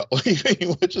thinking about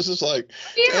leaving, which is just like,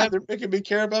 they're making me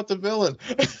care about the villain.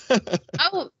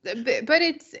 But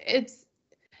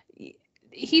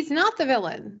he's not the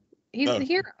villain. He's the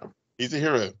hero. He's a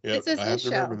hero. Yeah, I have to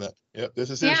remember that. Yep, this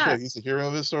is his show. He's the hero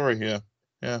of his story. Yeah.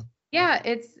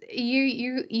 It's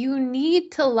you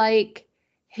need to like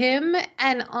him,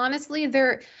 and honestly,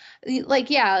 they're like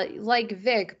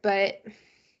Vic, but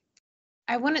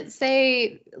I wouldn't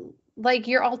say, like,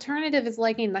 your alternative is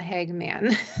liking the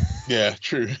Hagman. Yeah,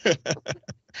 true.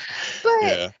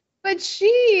 But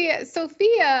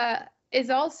Sophia is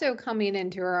also coming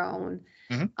into her own.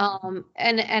 And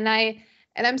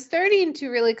I'm starting to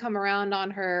really come around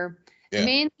on her,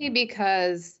 mainly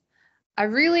because I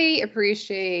really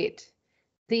appreciate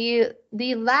the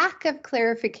lack of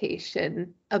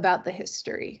clarification about the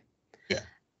history.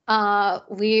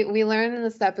 We learned in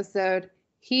this episode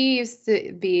he used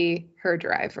to be her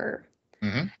driver,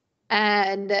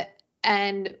 and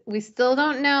we still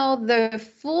don't know the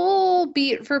full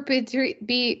betrayal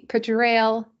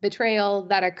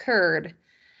that occurred,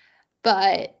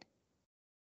 but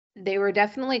they were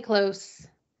definitely close.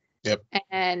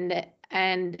 And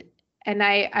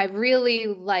I really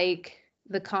like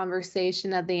the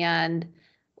conversation at the end,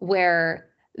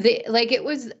 where it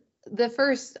was the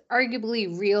first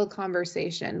arguably real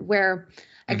conversation, where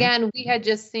again we had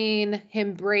just seen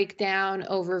him break down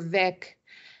over Vic,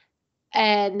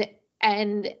 and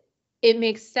it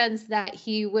makes sense that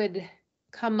he would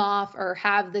come off or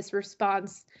have this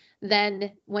response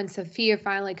then when Sophia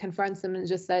finally confronts him and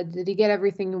just said, "Did he get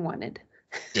everything you wanted?"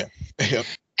 And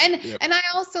I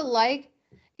also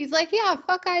he's like, "Yeah,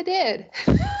 fuck, I did."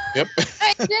 I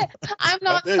did. I'm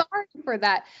not sorry for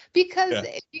that, because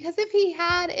if he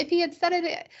had said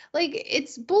it, like,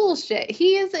 it's bullshit.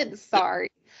 He isn't sorry.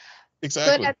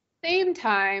 Exactly. But at the same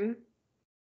time,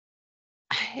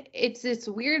 it's this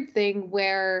weird thing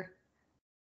where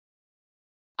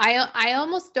I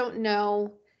almost don't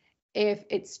know if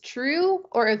it's true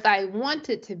or if I want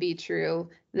it to be true.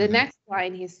 The next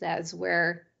line he says,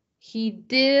 where he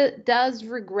does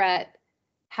regret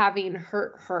having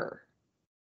hurt her.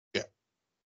 Yeah.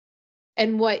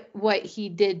 And what he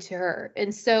did to her.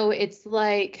 And so it's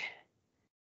like,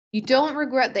 you don't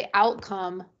regret the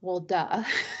outcome. Well, duh.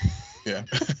 Yeah.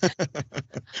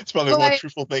 It's probably one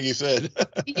truthful thing he said.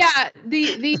 Yeah,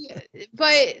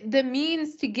 but the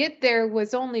means to get there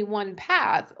was only one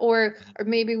path, or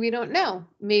maybe we don't know.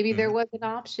 Maybe there was an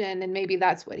option, and maybe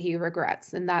that's what he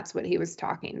regrets, and that's what he was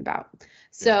talking about.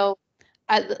 So,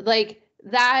 like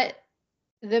that,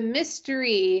 the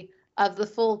mystery of the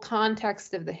full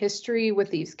context of the history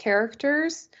with these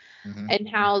characters and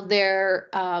how they're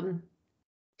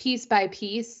piece by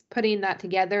piece putting that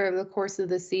together over the course of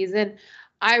the season,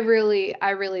 I really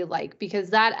like, because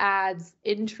that adds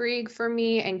intrigue for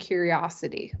me and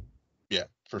curiosity. Yeah,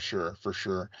 for sure.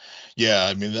 Yeah,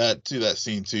 I mean that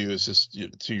scene too is just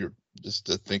just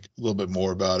to think a little bit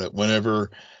more about it. Whenever,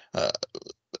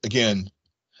 again,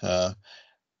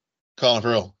 Colin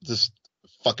Farrell, just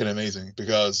fucking amazing,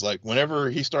 because like whenever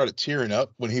he started tearing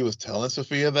up when he was telling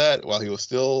Sophia that, while he was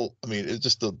still, I mean, it's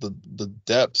just the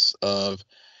depths of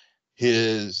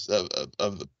his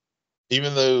of the,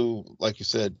 even though, like you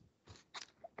said,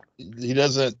 he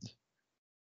doesn't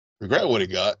regret what he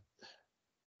got,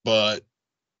 but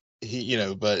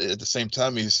but at the same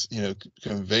time, he's,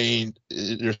 conveying,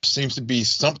 there seems to be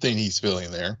something he's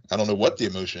feeling there. I don't know what the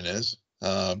emotion is,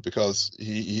 because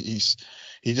he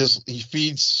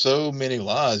feeds so many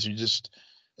lies.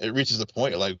 It reaches a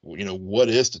point like, what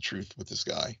is the truth with this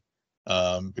guy?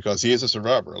 Because he is a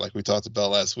survivor, like we talked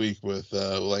about last week with,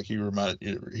 like you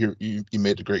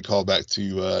made a great callback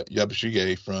to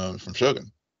Yabushige from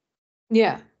Shogun.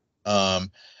 Yeah.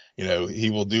 He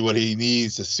will do what he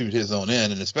needs to suit his own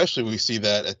end, and especially we see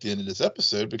that at the end of this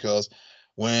episode, because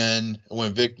when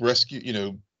Vic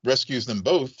rescues them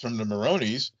both from the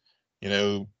Maronis,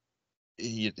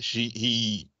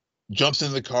 he jumps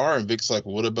in the car, and Vic's like,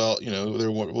 "What about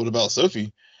what about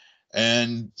Sophie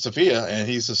and Sophia?" And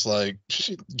he's just like,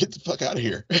 "Get the fuck out of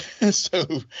here!" So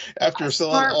after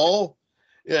selling all.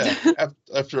 Yeah,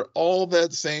 after all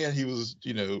that saying, he was,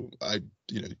 you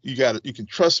can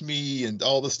trust me, and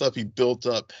all the stuff he built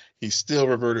up, he still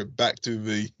reverted back to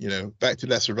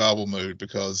that survival mode,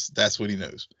 because that's what he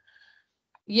knows.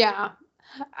 Yeah.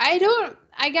 I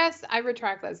guess I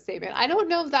retract that statement. I don't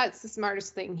know if that's the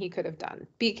smartest thing he could have done,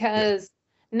 because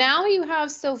now you have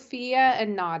Sophia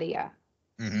and Nadia.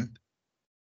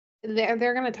 They're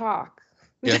going to talk.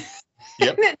 Yeah.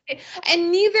 Yep.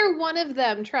 And neither one of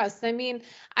them trusts. I mean,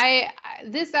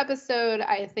 this episode,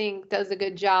 I think, does a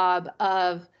good job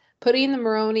of putting the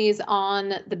Maronis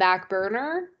on the back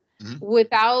burner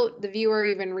without the viewer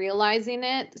even realizing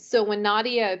it. So when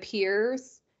Nadia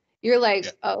appears, you're like,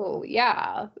 oh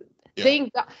yeah,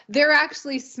 thank God. They're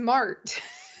actually smart.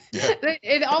 Yeah.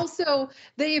 It also,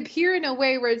 they appear in a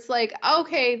way where it's like,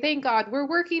 okay, thank God, we're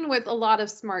working with a lot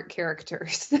of smart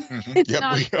characters. It's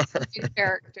not stupid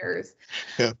characters.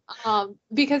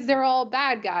 Because they're all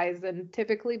bad guys, and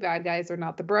typically bad guys are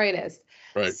not the brightest.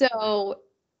 Right. So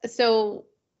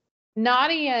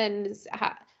Nadia and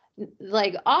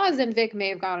like Oz and Vic may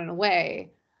have gotten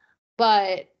away,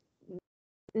 but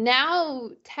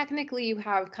now technically you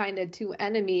have kind of two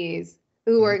enemies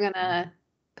who are gonna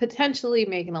potentially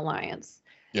make an alliance.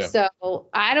 Yeah. So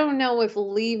I don't know if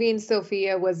leaving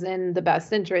Sophia was in the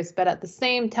best interest, but at the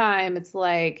same time, it's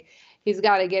like he's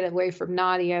got to get away from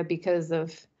Nadia, because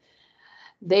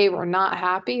they were not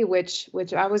happy, which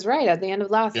I was right at the end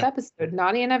of last episode.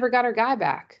 Nadia never got her guy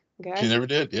back. Okay. She never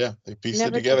did. Yeah, they pieced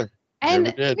it together. Did.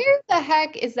 And where the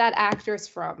heck is that actress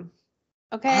from?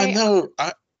 Okay. I know.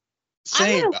 I'm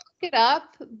gonna look it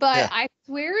up, but I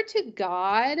swear to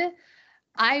God,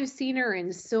 I've seen her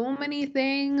in so many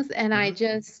things, and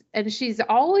and she's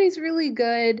always really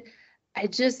good. I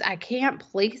can't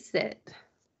place it.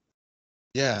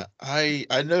 Yeah, I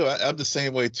know. I'm the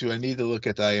same way too. I need to look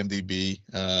at the IMDb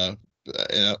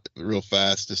real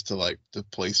fast, just to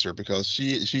place her, because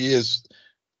she is.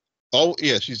 Oh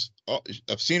yeah,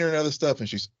 I've seen her in other stuff, and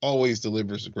she's always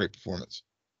delivers a great performance.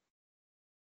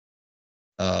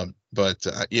 But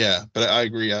I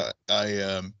agree.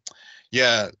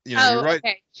 You're right.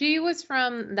 Okay. She was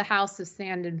from The House of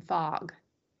Sand and Fog.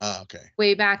 Okay.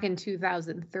 Way back in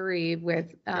 2003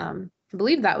 with, I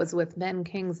believe that was with Ben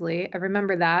Kingsley. I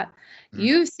remember that.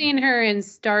 You've seen her in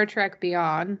Star Trek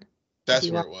Beyond. That's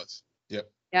where it was.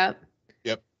 Yep.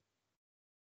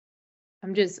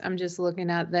 I'm just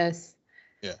looking at this.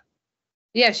 Yeah.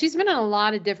 Yeah, she's been in a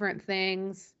lot of different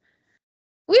things.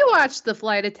 We watched The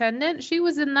Flight Attendant. She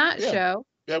was in that show.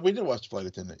 Yeah, we did watch The Flight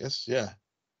Attendant. Yes, yeah.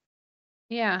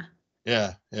 Yeah.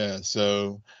 Yeah.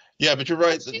 So, yeah, but you're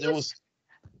right.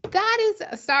 That is,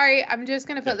 sorry, I'm just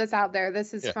gonna put this out there.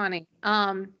 This is funny.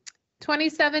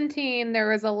 2017, there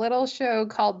was a little show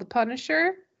called The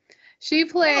Punisher. She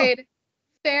played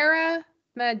Farrah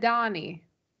Madani.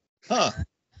 Huh.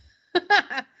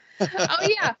 Oh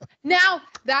yeah. Now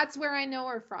that's where I know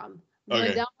her from.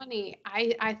 Okay. Madani.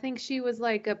 I think she was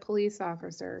like a police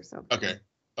officer or something. Okay.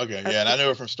 Yeah, and I know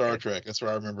her from Star Trek. That's where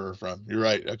I remember her from. You're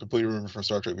right. I completely remember from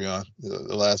Star Trek Beyond,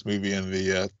 the last movie in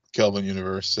the Kelvin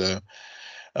universe. So,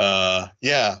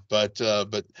 yeah, but you're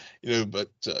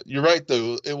right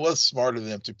though. It was smart of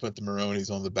them to put the Maronis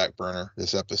on the back burner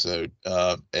this episode.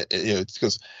 It's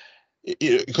because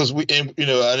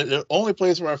the only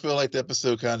place where I feel like the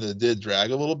episode kind of did drag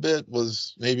a little bit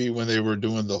was maybe when they were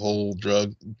doing the whole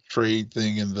drug trade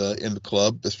thing in the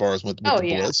club, as far as with the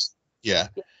Bliss. Yeah.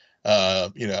 We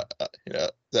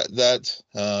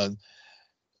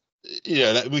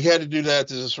had to do that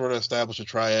to just sort of establish the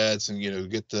triads and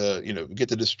get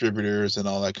the distributors and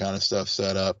all that kind of stuff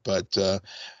set up. But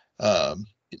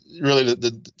really,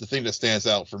 the thing that stands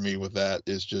out for me with that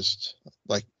is just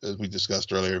like as we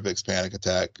discussed earlier, Vic's panic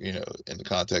attack. In the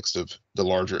context of the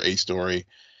larger A story,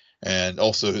 and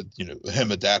also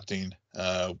him adapting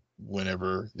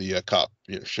whenever the cop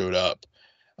showed up.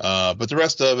 But the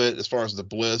rest of it, as far as the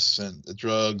Bliss and the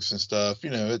drugs and stuff,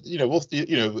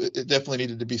 it definitely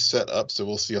needed to be set up. So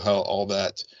we'll see how all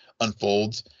that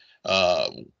unfolds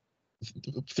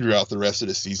throughout the rest of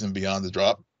the season beyond the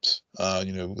drops.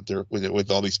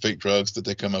 With all these fake drugs that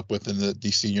they come up with in the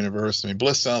DC universe. I mean,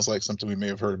 Bliss sounds like something we may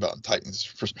have heard about in Titans,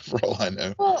 for all I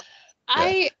know. Well,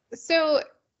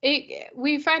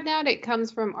 we find out it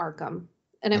comes from Arkham,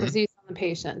 and it was used on the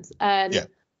patients. And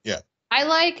I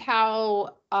like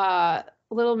how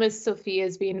little Miss Sophia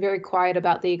is being very quiet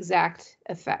about the exact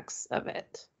effects of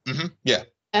it.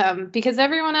 Because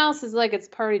everyone else is like, it's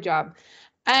party job.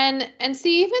 And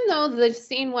see, even though the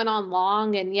scene went on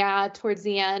long, and towards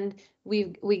the end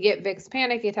we get Vic's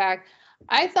panic attack,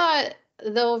 I thought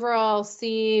the overall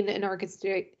scene and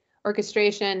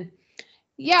orchestration,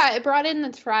 it brought in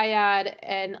the triad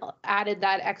and added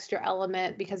that extra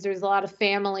element, because there's a lot of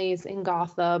families in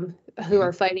Gotham who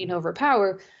are fighting over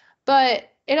power, but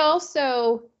it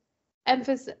also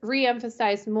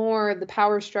re-emphasized more the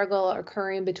power struggle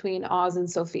occurring between Oz and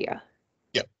Sophia.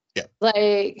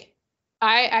 Like,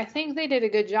 I think they did a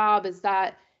good job. Is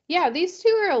that these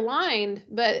two are aligned,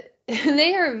 but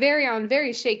they are on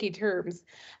very shaky terms,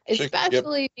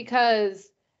 especially because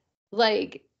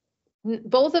like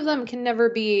both of them can never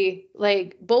be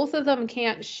like, both of them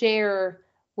can't share,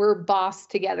 we're boss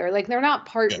together. Like, they're not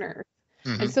partners.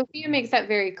 And Sophia makes that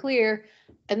very clear.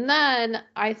 And then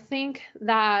I think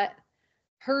that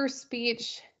her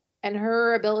speech and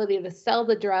her ability to sell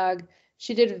the drug,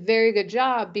 she did a very good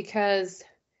job, because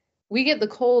we get the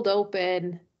cold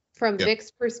open from Vic's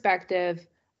perspective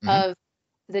of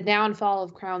the downfall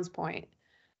of Crown's Point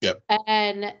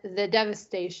and the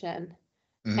devastation.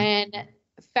 And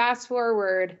fast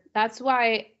forward, that's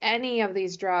why any of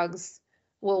these drugs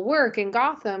will work in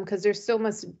Gotham, because there's so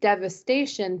much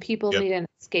devastation. People need an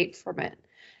escape from it.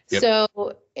 So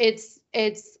it's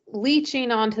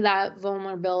leeching onto that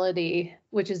vulnerability,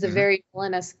 which is a very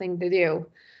villainous thing to do.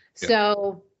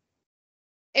 So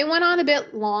it went on a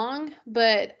bit long,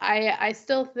 but I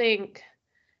still think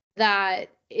that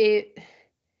it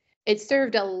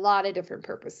served a lot of different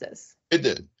purposes. It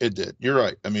did. You're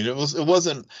right. I mean, it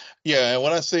wasn't. Yeah. And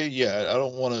when I say I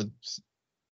don't want to.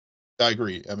 I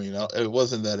agree. I mean, it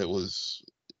wasn't that it was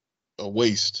a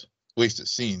wasted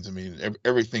scenes. I mean,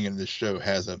 everything in this show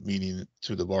has a meaning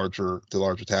to the larger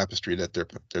tapestry that they're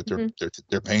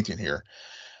painting here.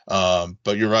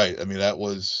 But you're right. I mean, that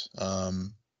was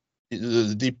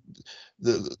the deep,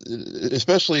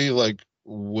 especially like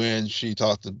when she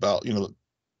talked about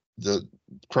the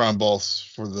crime boss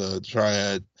for the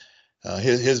triad,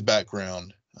 his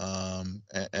background,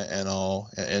 and all,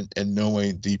 and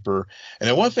knowing deeper. And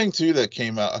then one thing too that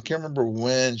came out, I can't remember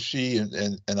when she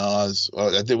and Oz,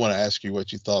 I did want to ask you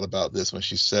what you thought about this when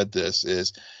she said this,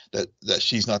 is that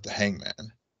she's not the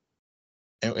hangman.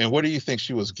 And what do you think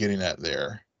she was getting at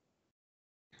there?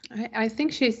 I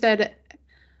think she said,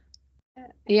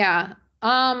 that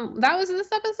was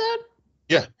this episode?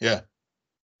 Yeah.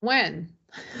 When?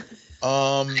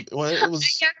 Well, it was. I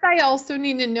guess I also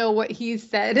need to know what he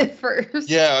said at first.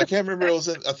 Yeah, I can't remember. Was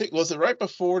it right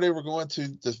before they were going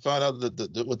to find out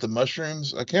with the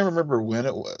mushrooms? I can't remember when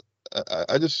it was.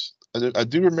 I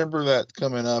do remember that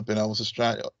coming up, and I was just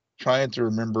trying to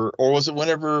remember, or was it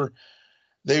whenever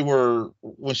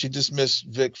when she dismissed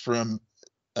Vic from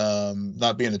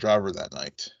not being the driver that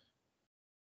night?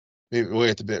 Maybe way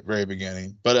at the very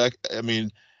beginning. But I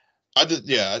mean, I did.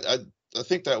 Yeah,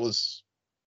 think that was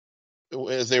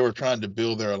as they were trying to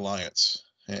build their alliance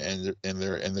and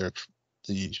their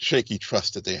the shaky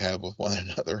trust that they have with one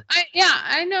another.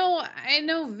 I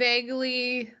know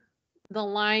vaguely the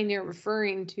line you're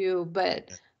referring to, but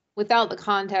without the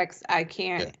context, I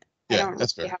can't. I don't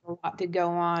really have a lot to go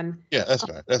on. Yeah, that's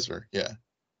fair. That's fair. Yeah.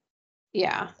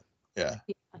 Yeah. Yeah.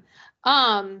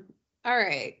 All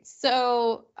right.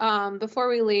 So, before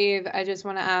we leave, I just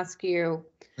want to ask you.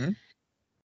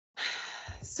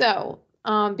 So,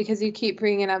 because you keep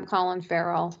bringing up Colin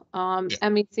Farrell,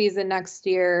 Emmy season next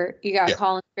year, you got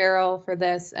Colin Farrell for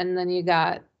this, and then you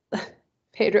got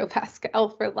Pedro Pascal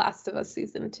for Last of Us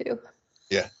season 2.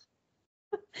 Yeah.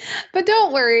 But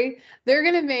don't worry, they're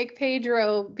gonna make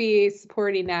Pedro be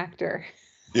supporting actor.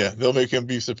 Yeah, they'll make him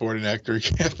be supporting actor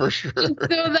for sure. So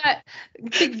that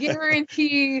to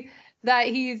guarantee that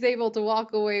he's able to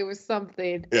walk away with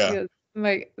something. Yeah.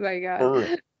 My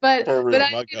God. But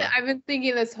I've been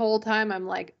thinking this whole time, I'm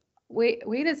like, wait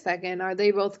a second, are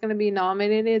they both gonna be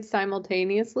nominated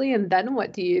simultaneously? And then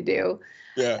what do you do?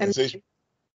 Yeah. And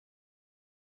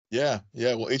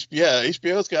Well,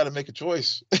 HBO's got to make a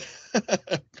choice.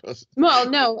 Well,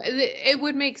 no, it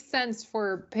would make sense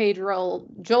for Pedro.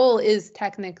 Joel is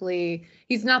technically,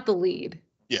 he's not the lead.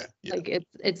 Yeah. Like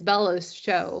it's Bella's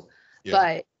show,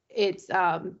 but it's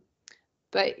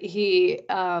but he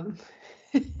yeah.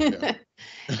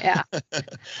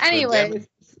 Anyway.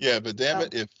 But damn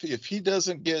it, if he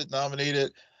doesn't get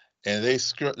nominated and they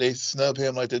snub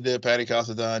him like they did Patty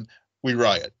Considine, we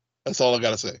riot. That's all I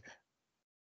gotta say.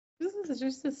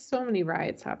 There's just so many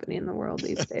riots happening in the world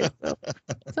these days.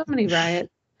 So many riots.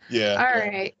 Yeah. All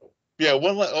right. Yeah.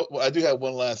 I do have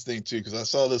one last thing too, because I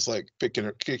saw this like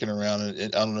kicking around,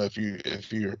 and I don't know if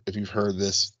you've heard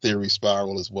this theory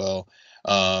spiral as well.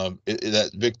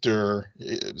 That Victor,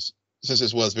 since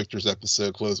this was Victor's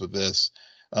episode, close with this.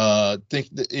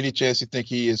 Any chance you think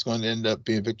he is going to end up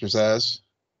being Victor Zsasz,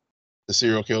 the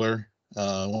serial killer,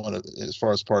 as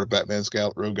far as part of Batman's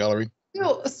Rogue Gallery?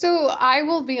 So I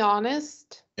will be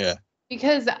honest. Yeah.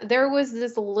 Because there was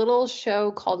this little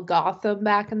show called Gotham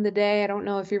back in the day. I don't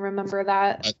know if you remember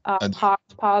that.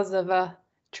 Pause of a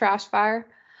trash fire.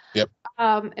 Yep.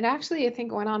 And actually, I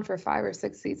think it went on for 5 or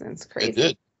 6 seasons. Crazy. It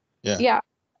did. Yeah. Yeah.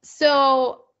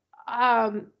 So,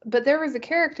 but there was a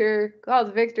character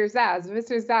called Victor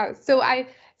Zsasz. So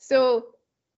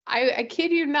I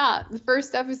kid you not, the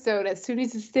first episode, as soon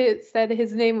as it said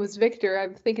his name was Victor,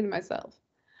 I'm thinking to myself,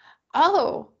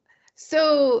 oh,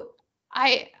 so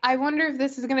I wonder if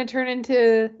this is going to turn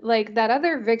into like that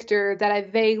other Victor that I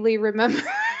vaguely remember.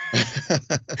 Who's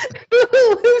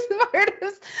part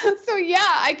of. So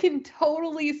yeah, I can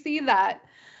totally see that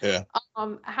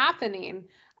happening.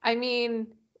 I mean,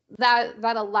 that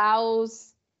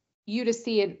allows you to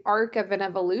see an arc of an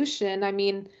evolution. I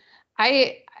mean,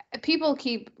 people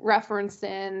keep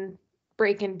referencing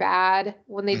Breaking Bad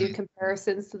when they do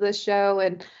comparisons to this show,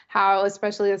 and how,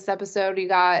 especially this episode, you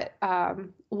got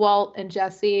Walt and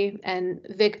Jesse and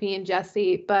Vic being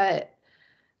Jesse. But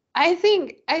I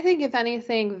think if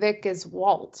anything, Vic is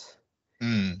Walt,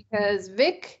 because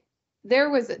Vic, there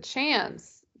was a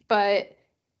chance, but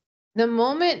the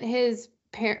moment his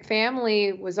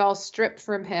family was all stripped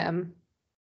from him,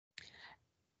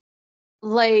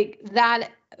 like that,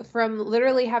 from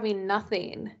literally having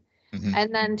nothing.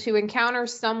 And then to encounter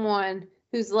someone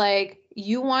who's like,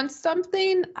 you want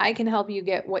something, I can help you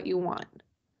get what you want.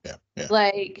 Yeah.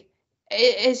 Like,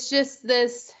 it's just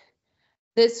this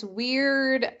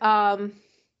weird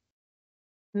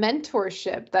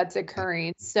mentorship that's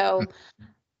occurring. So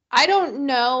I don't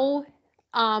know.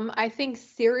 I think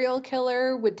serial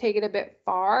killer would take it a bit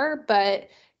far, but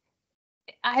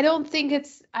I don't think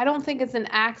it's an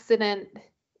accident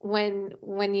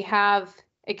when you have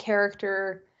a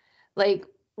character, like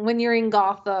when you're in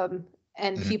Gotham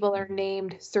and people are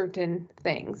named certain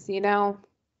things, you know?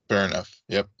 Fair enough.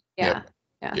 Yep. Yeah.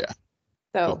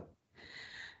 So, cool.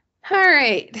 All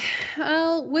right.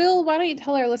 Will, why don't you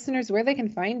tell our listeners where they can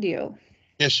find you?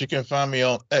 Yes, you can find me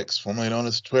on X, formerly known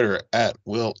as Twitter, at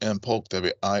Will M. Polk,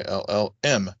 WILLMPOLK.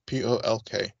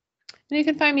 And you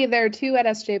can find me there too at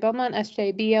SJ Belmont,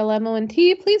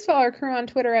 SJBLMONT. Please follow our crew on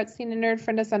Twitter at Scene and Nerd.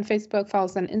 Friend us on Facebook, follow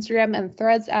us on Instagram and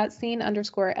Threads at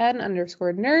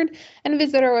Scene_N_Nerd. And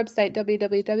visit our website,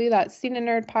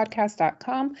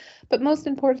 www.sceneandnerdpodcast.com. But most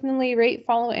importantly, rate,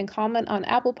 follow, and comment on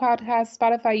Apple Podcasts,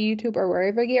 Spotify, YouTube, or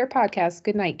wherever you get your podcasts.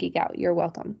 Good night, Geek Out. You're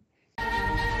welcome.